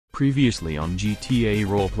Previously on GTA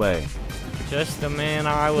Roleplay. Just the man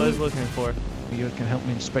I was looking for. You can help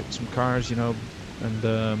me inspect some cars, you know,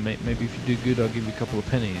 and maybe if you do good, I'll give you a couple of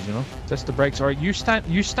pennies, you know. Test the brakes. All right, you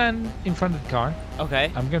stand in front of the car.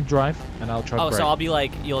 Okay. I'm gonna drive, and I'll try to brake. So I'll be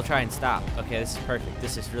like, you'll try and stop. Okay, this is perfect.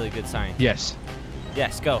 This is really good sign. Yes.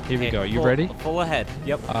 Yes, go. Here we go. You ready? Full ahead.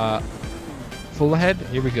 Yep. Full ahead.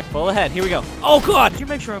 Here we go. Full ahead. Here we go. Oh God! Did you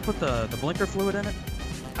make sure I put the blinker fluid in it?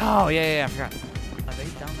 Oh yeah, I forgot. I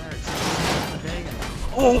ate down there. It's a day and...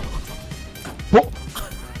 Oh.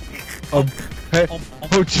 Hey.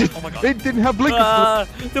 Oh shit! Oh my God. It didn't have blinker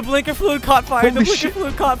fluid. The blinker fluid caught fire. Holy The blinker shit.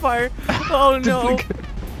 fluid caught fire. Oh no! All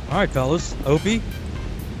right, fellas. Opie,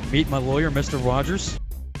 meet my lawyer, Mr. Rogers.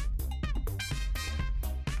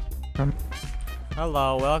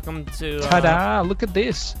 Hello, welcome to. Ta-da! Look at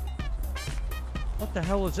this. What the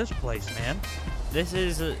hell is this place, man? This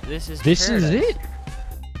is This is paradise. it.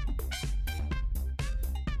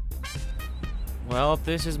 Well,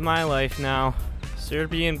 this is my life now.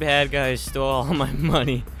 Serbian bad guys stole all my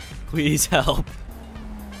money. Please help.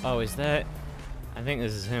 Oh, is that? I think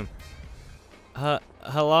this is him.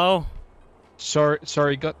 Hello?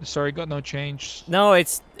 Sorry, got no change. No,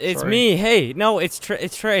 it's Sorry. me. Hey, no, it's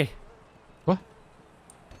Trey. What?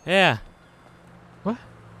 Yeah. What?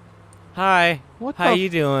 Hi. What How the you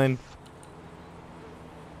doing?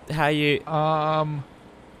 How you?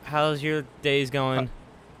 How's your days going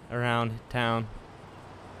around town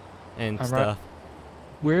and I'm stuff?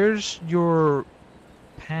 Where's your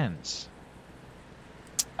pants?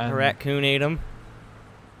 A raccoon ate them.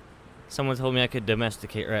 Someone told me I could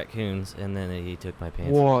domesticate raccoons, and then he took my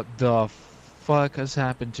pants. What the fuck has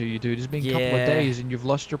happened to you, dude? It's been a couple Yeah. of days and you've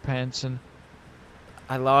lost your pants and...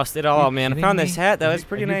 I lost it all, You man. I kidding found me? this hat, though. Have It's a you-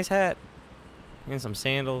 pretty have you- nice hat. And some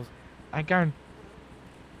sandals. I guarantee...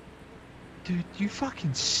 Dude, you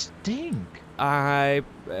fucking stink. Yep.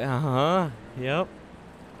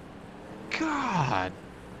 God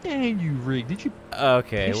dang you, Rig. Did you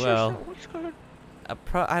Okay, piss well, yourself? What's going on?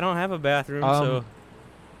 I don't have a bathroom, so...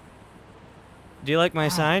 Do you like my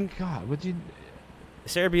sign? God, what did you...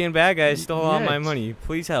 Serbian bad guys stole all yeah, my it's- money.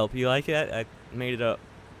 Please help. You like it? I made it up.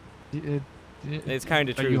 It's kind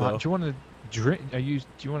of true, though. Do you want to drink? Do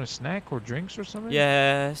you want a snack or drinks or something?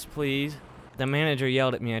 Yes, please. The manager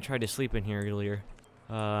yelled at me. I tried to sleep in here earlier.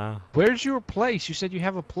 Where's your place? You said you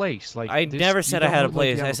have a place. Like I this, never you said I don't had a look like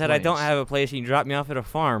you place. have I a said I don't place. have a place. You dropped me off at a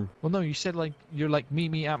farm. Well, no, you said like you're like meet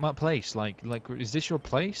me at my place. Like is this your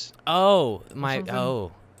place? Oh, something?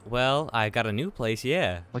 oh. Well, I got a new place.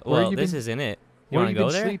 Yeah. Like, where well, you this been- isn't it. You Where want to you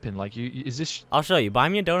go been there? sleeping? Like is this? I'll show you. Buy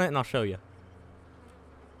me a donut and I'll show you.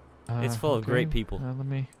 It's full of great okay. people. Let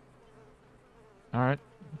me. All right,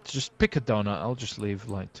 just pick a donut. I'll just leave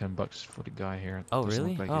like $10 for the guy here. Oh, Doesn't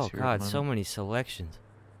really? look like he's Oh, here at God, the so moment. many selections.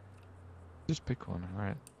 Just pick one. All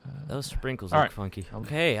right. Those sprinkles all look right. funky.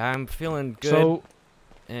 Okay, I'm feeling good So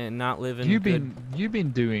and not living you've good.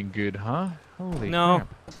 been doing good, huh? Holy No.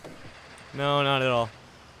 crap. No, not at all.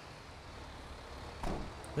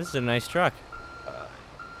 This is a nice truck.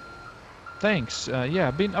 Thanks. Yeah,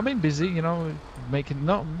 I've been busy. You know, making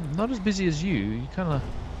not as busy as you. You kind of.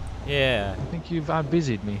 Yeah. I think you've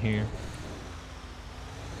outbusied me here.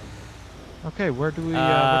 Okay, where do we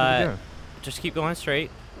go? Just keep going straight.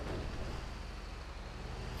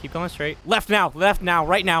 Keep going straight. Left now,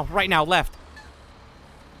 right now, left.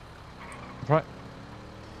 Right.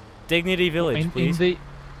 Dignity Village, please. In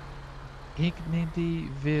the Dignity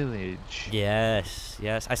Village. Yes,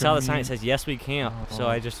 yes. I saw the sign that says yes we camp, so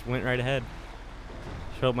I just went right ahead.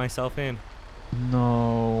 Showed myself in.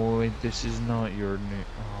 No, this is not your name.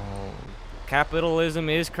 Oh. Capitalism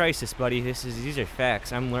is crisis, buddy. These are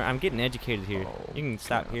facts. I'm getting educated here. You can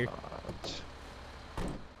stop here.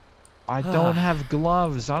 I don't have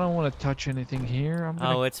gloves. I don't want to touch anything here. I'm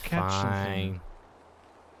gonna It's catch fine. something.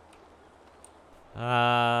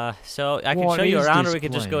 So I can What show you is around, or this we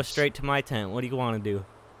could just go place? straight to my tent. What do you want to do?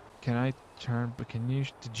 Can I turn? But can you?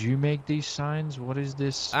 Did you make these signs? What is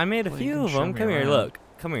this? I made a Well, you few can of show them. me Come here, around. look.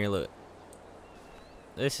 Come here, look.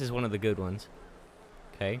 This is one of the good ones.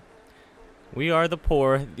 Okay. We are the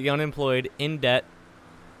poor, the unemployed, in debt,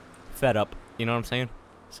 fed up. You know what I'm saying?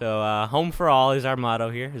 So, home for all is our motto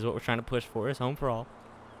here, is what we're trying to push for, is home for all.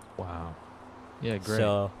 Wow. Yeah, great.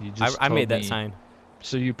 So, you just I made told that me- sign.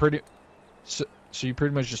 So you pretty. So you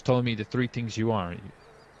pretty much just told me the three things you are.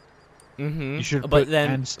 Mm-hmm. You should but put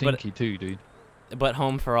then, and stinky too, dude. But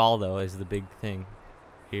home for all, though, is the big thing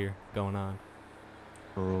here going on.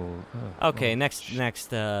 Okay, next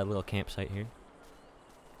little campsite here.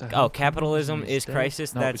 Oh, capitalism is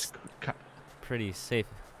crisis. No, That's it's ca- pretty safe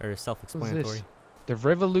or What's self-explanatory. this? The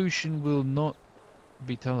revolution will not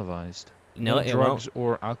be televised. No, it drugs won't.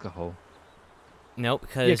 or alcohol. Nope, Yeah,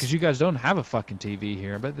 because because you guys don't have a fucking TV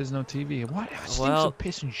here. I bet there's no TV here. What? It stinks Well, of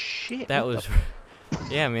piss and shit. that What was.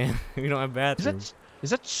 Yeah, man. We don't have bathrooms. is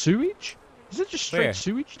that sewage? Is that just straight Where?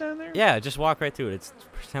 sewage down there? Yeah, just walk right through it. It's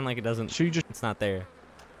pretend like it doesn't. So you just It's not there.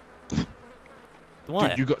 What?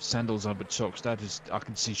 Dude, you got sandals on but socks. That is, I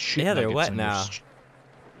can see shit. Yeah, they're nuggets wet on your now.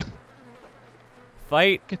 Get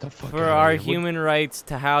Fight the fuck for outta our here. What- human rights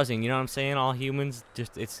to housing. You know what I'm saying? All humans,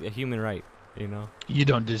 it's a human right. You know. You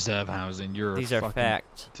don't deserve housing. You're These are fucking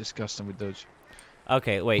facts. disgusting with those.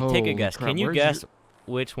 Okay, wait. Take a Holy guess. crap, Can you where's guess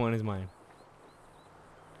which one is mine?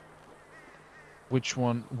 Which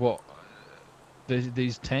one? What?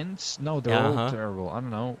 These tents? No, they're Uh-huh. all terrible. I don't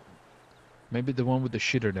know. Maybe the one with the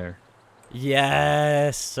shitter there.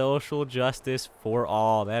 Yes, social justice for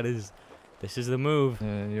all. This is the move.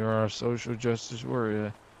 You're our social justice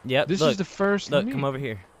warrior. Yep. This look, is the first. look, come over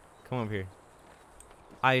here. Come over here.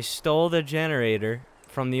 I stole the generator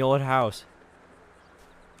from the old house.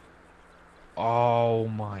 Oh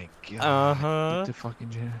my god. Uh-huh. The fucking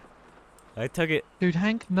generator. I took it. Dude,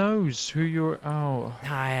 Hank knows who you're. Oh,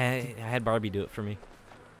 I had Barbie do it for me.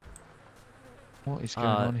 what is going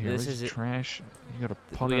on here? this This is is it. trash. You got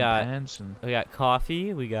a pot We on got- pants and. We got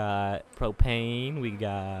coffee. We got propane. We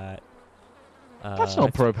got. That's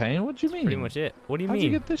not propane. What do you mean? Pretty much it. What do you How'd mean?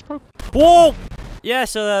 you get this propane? Whoa! Yeah,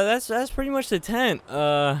 so that's pretty much the tent.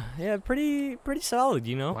 Yeah, pretty solid,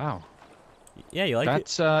 you know. Wow. Yeah, you like it?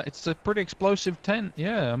 That's it's a pretty explosive tent.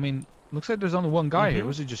 Yeah, I mean, looks like there's only one guy here. Mhm.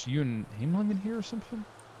 Was it just you and him living here or something?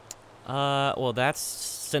 Well, that's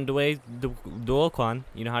Sendue Duokwan.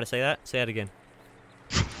 You know how to say that? Say that again.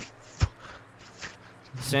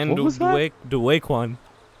 What was that? Duekwan.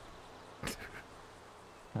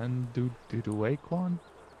 And do Wakwan?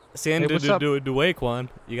 Sandu what's up? Duekwan.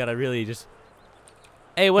 You gotta really just.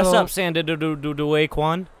 Hey, what's Hello. up, Sandu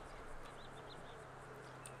Duekwan?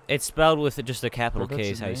 It's spelled with just a capital Oh, that's K.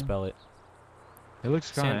 his Is how you name? spell it. He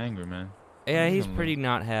looks kind of San- angry, man. Yeah, He's he's gonna pretty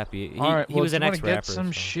not happy. He, All right, he well, was do an you wanna ex-rapper. get some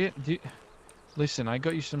so. shit. Listen, I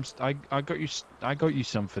got you some. I got you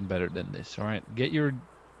something better than this. All right, get your. Do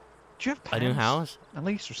you have A pants new house? at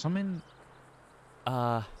least or something?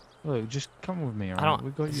 Look, just come with me. All right, don't-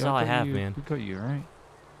 we got this you. is all I got have, you, man. We got you, all right?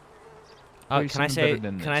 Oh, you can I something say better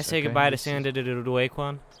than can I this, say okay? goodbye to This is- Sandu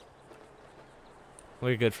Duekwan?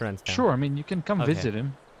 We're good friends now. Sure. I mean, you can come Okay. visit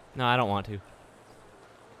him. No, I don't want to.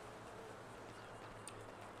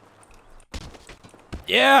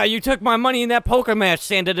 Yeah, you took my money in that poker match,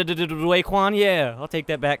 Sandu Duekwan. Yeah, I'll take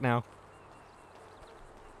that back now.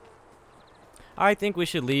 I think we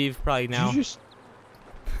should leave probably Did now. you just.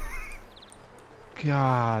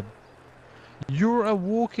 God. You're a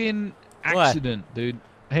walking What? accident, dude.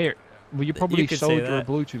 Here, well, you probably could say sold your that.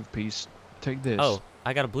 Bluetooth piece. Take this. Oh,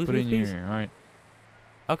 I got a Put it Bluetooth in piece? your ear, all right?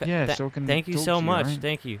 Okay. Yeah, so I can thank you talk so to you, much. right?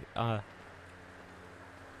 Thank you. Yeah.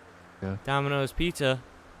 Domino's Pizza.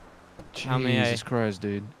 How may I- Jesus Christ,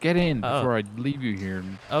 dude. Get in Oh. before I leave you here.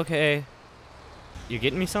 Okay. You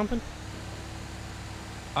getting me something?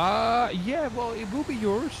 Yeah, well, it will be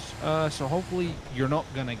yours. So hopefully you're not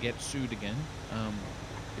gonna get sued again.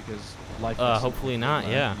 Because life. is hopefully simple, not,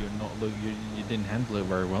 yeah. You're not. You didn't handle it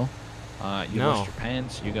very well. You No. lost your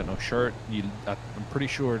pants. You got no shirt. I'm pretty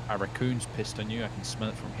sure a raccoon's pissed on you. I can smell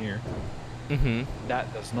it from here. Mm-hmm.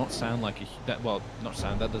 That does not sound like that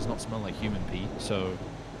does not smell like human pee. So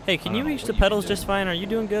Hey, can I you don't know reach what the you can pedals do. just fine? Are you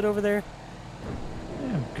doing good over there?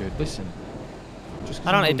 yeah, I'm good. Listen. Just 'cause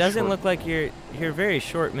I don't I'm know. a It little doesn't short- look like you're a very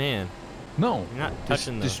short man. No. You're not This,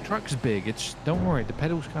 touching this truck's big. Don't worry. The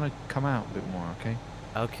pedals kind of come out a bit more. Okay.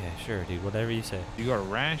 Okay, sure, dude. Whatever you say. You got a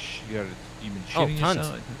rash. You've been Oh, shitting tons.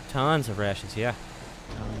 yourself. Tons of rashes. Yeah.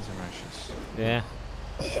 Tons of rashes. Yeah.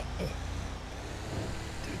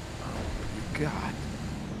 God.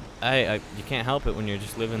 You can't help it when you're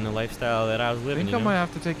just living the lifestyle that I was I living. think You I know? might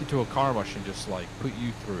have to take you to a car wash and just like put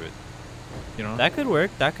you through it. You know? That could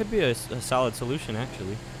work. That could be a solid solution,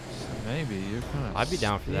 actually. So maybe you're kind of. I'd be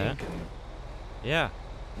down for that. Yeah.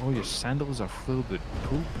 Oh, your sandals are filled with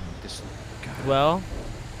poop and this. God. Well,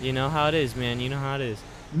 you know how it is, man. You know how it is.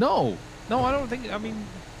 No, I don't think. I mean,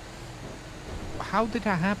 how did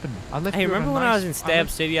that happen? I left. Hey, you at a remember when I was nice- in Stab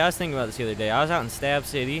City? I was thinking about this the other day. I was out in Stab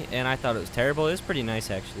City, and I thought it was terrible. It was pretty nice,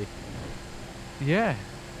 actually. Yeah.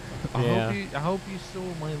 Yeah. I hope you saw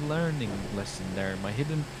my learning lesson there.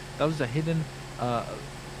 That was a hidden, a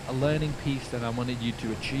learning piece that I wanted you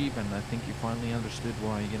to achieve, and I think you finally understood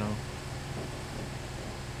why. You know,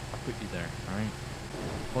 I put you there. All right.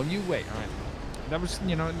 Well, you wait. All right. That was,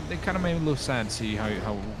 it kind of made me a little sad to see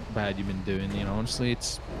how bad you've been doing. You know, honestly,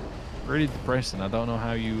 it's pretty depressing. I don't know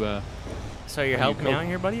how you. So you're How you helping me cope? out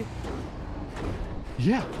here, buddy?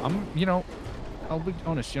 Yeah, I'll be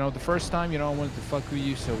honest, the first time, I wanted to fuck with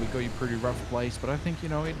you, so we got you pretty rough place, but I think,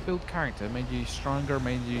 it built character, it made you stronger,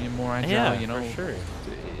 made you more agile, Yeah, for sure.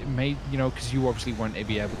 It made, because you obviously weren't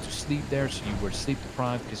able to sleep there, so you were sleep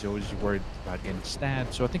deprived because you always worried about getting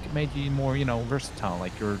stabbed, so I think it made you more, versatile,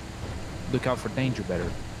 like you're look out for danger better.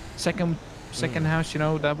 Second house,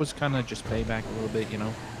 that was kind of just payback a little bit,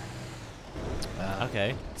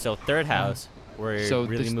 Okay, so third house, we're so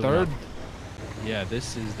really this moving third, up. yeah,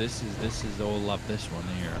 this is all up this one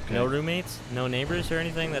here. Okay. No roommates, no neighbors or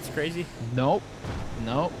anything. That's crazy. Nope.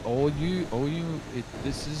 All you.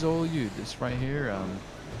 This is all you. This right here.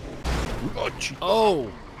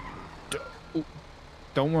 Oh.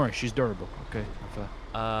 Don't worry, she's durable. Okay.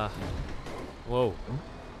 Whoa.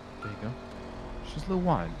 There you go. She's a little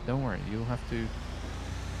wide. Don't worry. You'll have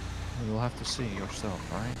to see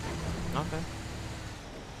yourself. All right. Okay.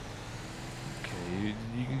 Okay.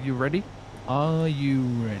 You ready? Are you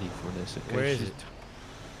ready for this? Okay. Where is it?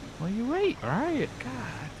 Well, you wait. All right.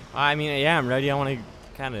 God. I mean, yeah, I'm ready. I want to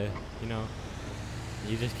kind of,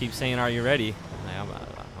 you just keep saying, "Are you ready?"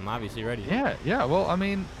 I'm obviously ready. Yeah. Well, I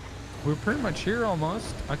mean, we're pretty much here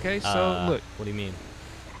almost. Okay. So look. What do you mean?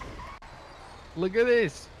 Look at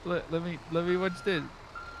this. Let me watch this.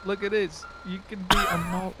 Look at this. You can be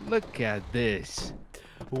a look at this.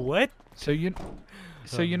 What? So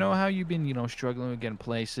you know how you've been, struggling with getting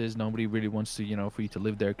places. Nobody really wants to, for you to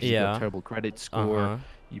live there because you got a terrible credit score.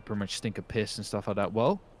 You pretty much stink of piss and stuff like that.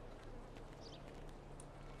 Well,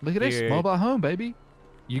 look at this. Mobile home, baby.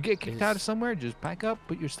 You get kicked out of somewhere, just pack up,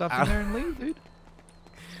 put your stuff in there, and leave, dude.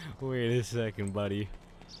 Wait a second, buddy.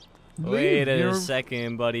 Leave. Wait a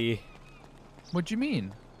second, buddy. What do you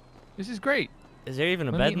mean? This is great. Is there even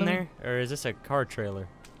a bed in there, or is this a car trailer?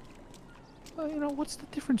 Well, what's the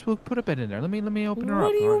difference? We'll put a bed in there. Let me open her up.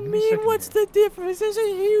 What do you mean? What's the difference? There's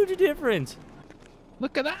a huge difference.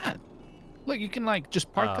 Look at that. Look, you can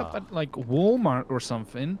just park up at Walmart or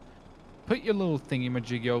something. Put your little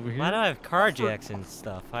thingy-majiggy over here. Why do I have car jacks and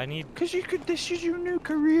stuff? I need. Cause this is your new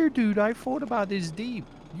career, dude. I thought about this deep.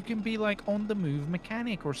 You can be on the move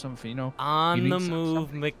mechanic or something, On the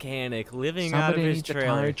move mechanic, living out of his trailer.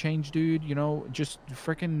 Somebody needs a tire change, dude. Just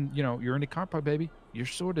freaking, you're in the car park, baby. You're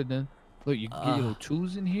sorted then. Look, you can get your little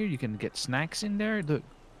tools in here. You can get snacks in there. Look,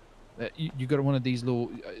 you got one of these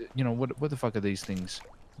little, what the fuck are these things?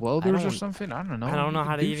 Welders or something? I don't know. I don't know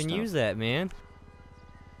how to even use that, man.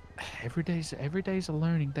 Every day's a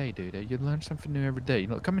learning day, dude. You learn something new every day.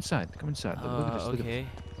 Come inside. Come inside. Look at this. Look at this.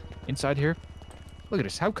 Inside here. Look at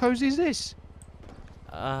this. How cozy is this?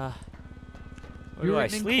 Where do I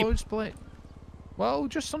sleep? Well,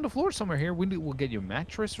 just on the floor somewhere here. We'll get you a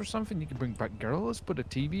mattress or something. You can bring back girls. Put a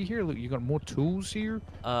TV here. Look, you got more tools here.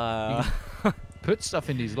 Put stuff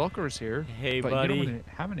in these lockers here. Hey, but buddy. You don't really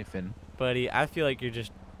have anything. Buddy, I feel like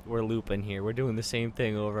we're looping here. We're doing the same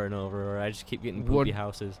thing over and over. Or I just keep getting poopy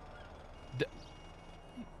houses.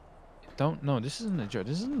 No, this isn't a joke.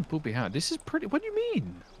 This isn't a poopy house. This is pretty. What do you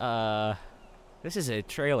mean? This is a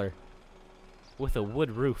trailer with a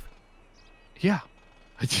wood roof. Yeah.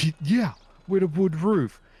 Yeah, with a wood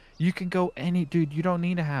roof. You can go dude, you don't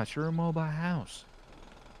need a house. You're a mobile house.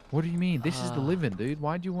 What do you mean? This is the living, dude.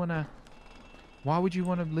 Why would you want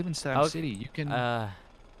to live in Stack City? You can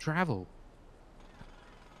travel.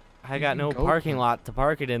 I got no parking lot to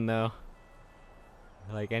park it in, though.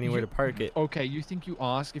 Anywhere to park it. Okay, you think you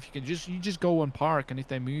ask if you can you just go and park, and if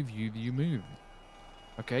they move you, you move.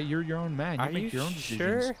 Okay, you're your own man. You make your own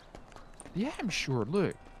decisions. Sure? Yeah, I'm sure.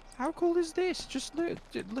 Look, how cool is this? Just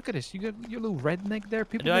look at this. You got your little redneck there.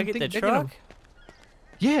 People. Do I get the truck?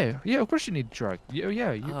 Yeah, of course you need a truck. Yeah,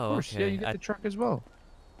 of course. Okay. Yeah, you get the truck as well.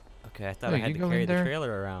 Okay, I thought I had to carry the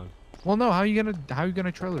trailer around. Well, no. How you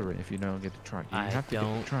gonna trailer it if you don't get the truck? You have to get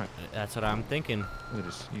the truck. That's what I'm thinking. Look at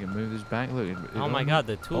this. You can move this back. Look. Oh my God,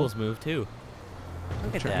 the tools move too.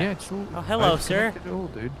 Look at that. Yeah, it's all. Oh, hello, sir. Oh,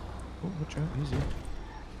 dude. Oh, watch out. Easy.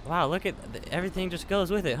 Wow, look at everything just goes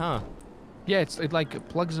with it, huh? Yeah, it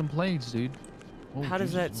plugs and plays, dude. Oh, how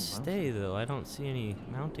does that stay though? I don't see any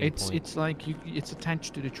mounting points. It's it's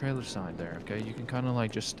attached to the trailer side there. Okay, you can kind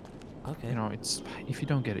of just. Okay. It's if you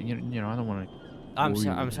don't get it, I don't want to. I'm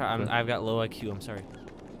sorry. I've got low IQ. I'm sorry.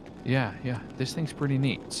 Yeah. This thing's pretty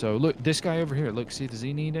neat. So look, this guy over here. Look, see, does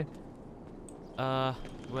he need it? Well,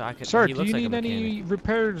 I could. Sir, he do looks you like need any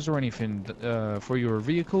repairs or anything for your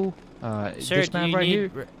vehicle? Sir, this man right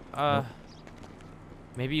here.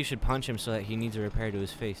 Maybe you should punch him so that he needs a repair to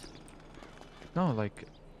his face. No,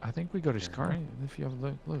 I think we got his car. If you have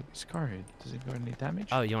a look, his car here. Does it got any damage?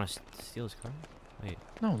 Oh, you want to steal his car? Wait.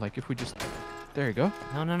 No, if we just. There you go.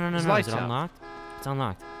 No. Is it unlocked? It's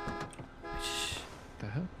unlocked. Shh. The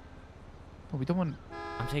hell? Oh, we don't want.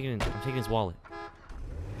 I'm taking his wallet.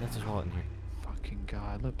 That's his wallet in here. Fucking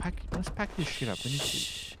God. Look, let's pack this shit up. We need to.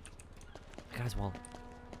 Shh. I got his wallet.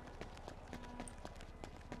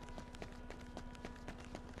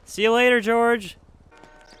 See you later, George.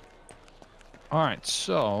 Alright,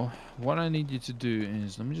 so what I need you to do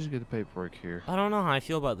is, let me just get the paperwork here. I don't know how I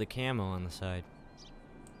feel about the camo on the side.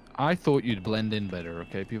 I thought you'd blend in better,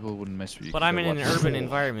 okay? People wouldn't mess with you. But I'm in an urban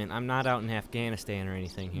environment. I'm not out in Afghanistan or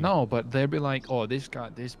anything here. No, but they'd be like, oh, this guy,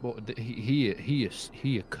 this boy, he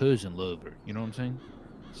a cousin lover. You know what I'm saying?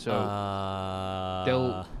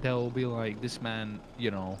 So they'll be like, this man,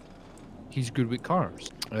 you know, he's good with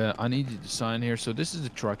cars. I need you to sign here. So this is a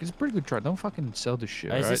truck. It's a pretty good truck. Don't fucking sell this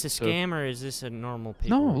shit. Is right? this a scam or is this a normal paper?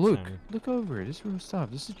 No, look over it. This is real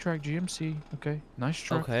stuff. This is a truck, GMC. Okay, nice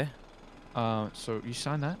truck. Okay. So you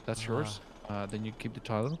sign that. That's yours. Then you keep the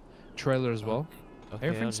title, trailer as well. Okay,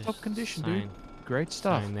 Everything's top condition, dude. Great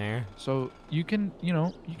stuff. Sign there. So you can, you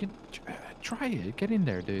know, try it. Get in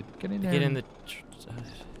there, dude. Get in there. Get in the.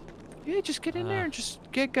 Yeah, just get in there and just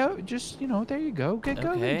get go. Just, you know, there you go. Get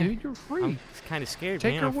going, dude. You're free. I'm kind of scared,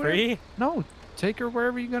 Take man. her I'm free. No, take her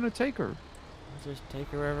wherever you're gonna take her. I'll just take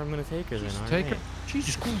her wherever I'm gonna take her. Just then. take Alright. her.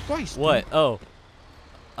 Jesus Christ. What? Dude. Oh.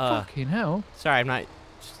 Fucking hell. Sorry, I'm not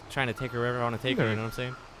just trying to take her wherever I want to take her. You know what I'm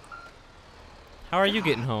saying? How are you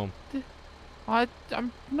getting home?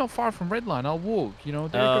 I'm not far from Redline. I'll walk. You know.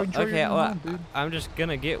 There you go. Enjoy Okay. your Well, home, dude. I'm just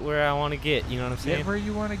gonna get where I want to get. You know what I'm saying? Get where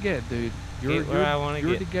you want to get, dude. Get where I want to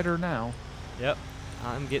You're get. the getter now. Yep.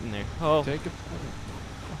 I'm getting there. Oh. Take it.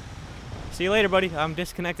 See you later, buddy. I'm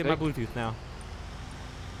disconnecting my Take- Bluetooth now.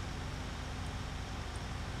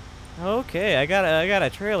 Okay, I got a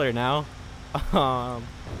trailer now.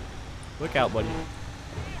 Look out, buddy.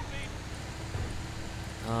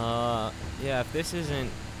 Yeah, if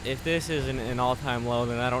this isn't an all-time low,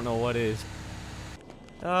 then I don't know what is.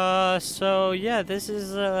 So yeah, this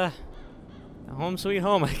is home sweet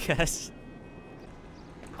home, I guess.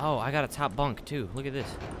 Oh, I got a top bunk too. Look at this.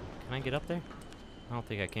 Can I get up there? I don't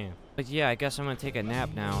think I can. But yeah, I guess I'm gonna take a nap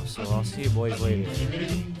now, so I'll see you boys later.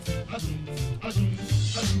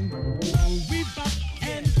 We buck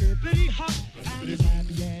and pretty hot, and as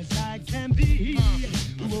happy as I can be.